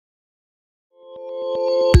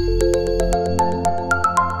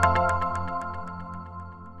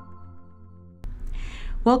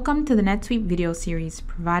Welcome to the NetSuite video series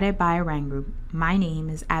provided by Rang Group. My name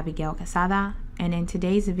is Abigail Casada, and in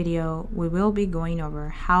today's video, we will be going over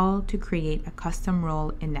how to create a custom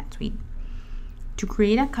role in NetSuite. To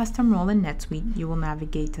create a custom role in NetSuite, you will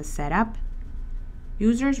navigate to Setup,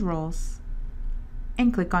 Users Roles,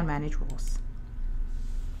 and click on Manage Roles.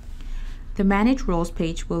 The Manage Roles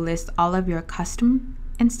page will list all of your custom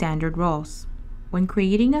and standard roles. When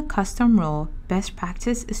creating a custom role, best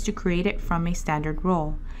practice is to create it from a standard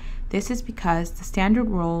role. This is because the standard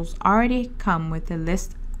roles already come with a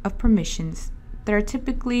list of permissions that are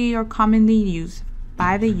typically or commonly used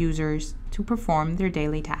by the users to perform their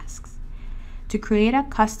daily tasks. To create a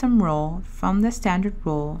custom role from the standard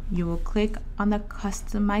role, you will click on the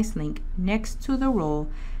Customize link next to the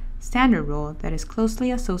standard role that is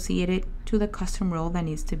closely associated to the custom role that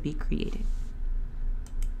needs to be created.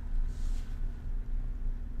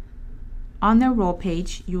 On the role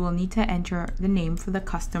page, you will need to enter the name for the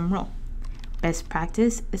custom role. Best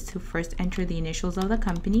practice is to first enter the initials of the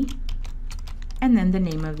company and then the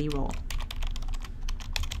name of the role.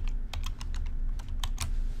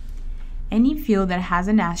 Any field that has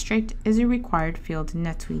an asterisk is a required field in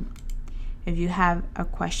NetSuite. If you have a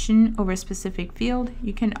question over a specific field,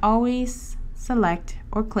 you can always select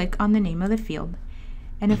or click on the name of the field,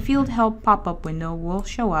 and a field help pop-up window will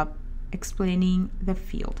show up explaining the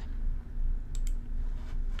field.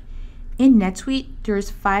 In NetSuite,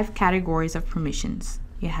 there's 5 categories of permissions.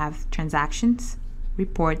 You have transactions,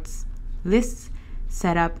 reports, lists,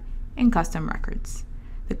 setup, and custom records.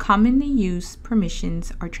 The commonly used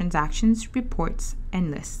permissions are transactions, reports,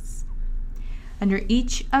 and lists. Under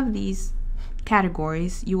each of these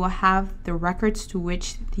categories, you will have the records to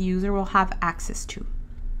which the user will have access to.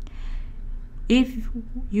 If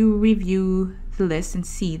you review the list and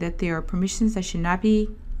see that there are permissions that should not be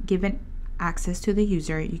given access to the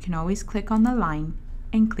user, you can always click on the line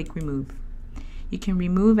and click remove. You can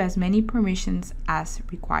remove as many permissions as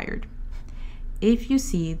required. If you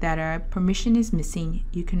see that a permission is missing,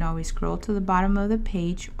 you can always scroll to the bottom of the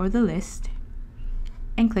page or the list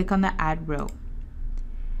and click on the add row,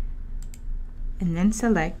 and then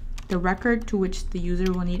select the record to which the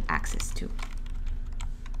user will need access to.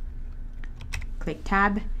 Click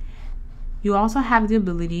tab. You also have the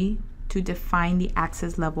ability to define the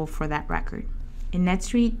access level for that record. In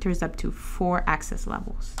NetSuite, there's up to 4 access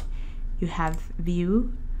levels. You have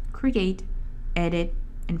View, Create, Edit,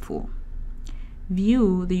 and Full.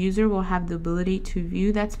 View, the user will have the ability to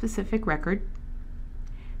view that specific record.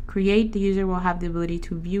 Create, the user will have the ability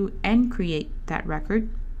to view and create that record.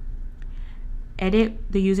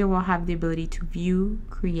 Edit, the user will have the ability to view,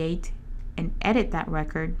 create, and edit that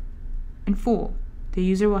record. And Full, the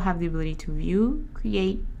user will have the ability to view,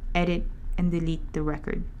 create, edit, and delete the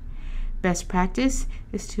record. Best practice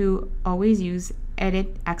is to always use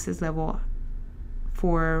edit access level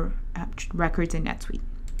for records in NetSuite.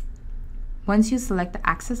 Once you select the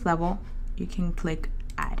access level, you can click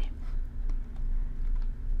add.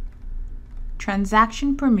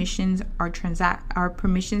 Transaction permissions are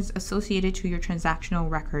permissions associated to your transactional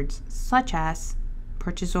records, such as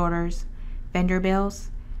purchase orders, vendor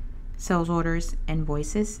bills, sales orders,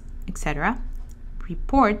 invoices, etc.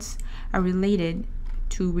 Reports are related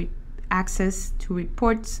to access to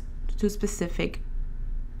reports to specific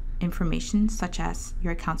information, such as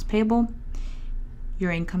your accounts payable,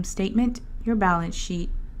 your income statement, your balance sheet,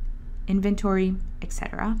 inventory,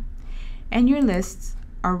 etc. And your lists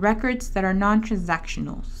are records that are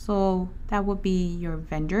non-transactional, so that would be your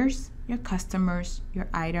vendors, your customers, your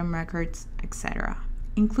item records, etc.,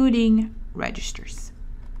 including registers.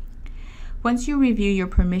 Once you review your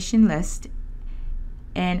permission list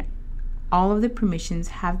and all of the permissions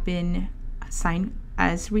have been assigned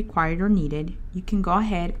as required or needed, you can go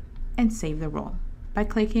ahead and save the role by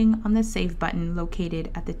clicking on the Save button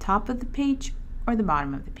located at the top of the page or the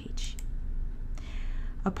bottom of the page.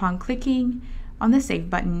 Upon clicking on the Save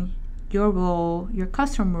button, your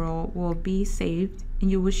custom role will be saved,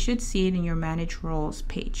 and you should see it in your Manage Roles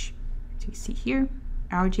page. So you see here,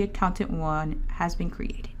 RG Accountant 1 has been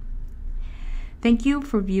created. Thank you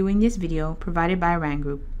for viewing this video provided by Rang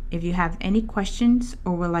Group. If you have any questions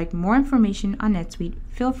or would like more information on NetSuite,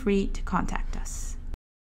 feel free to contact us.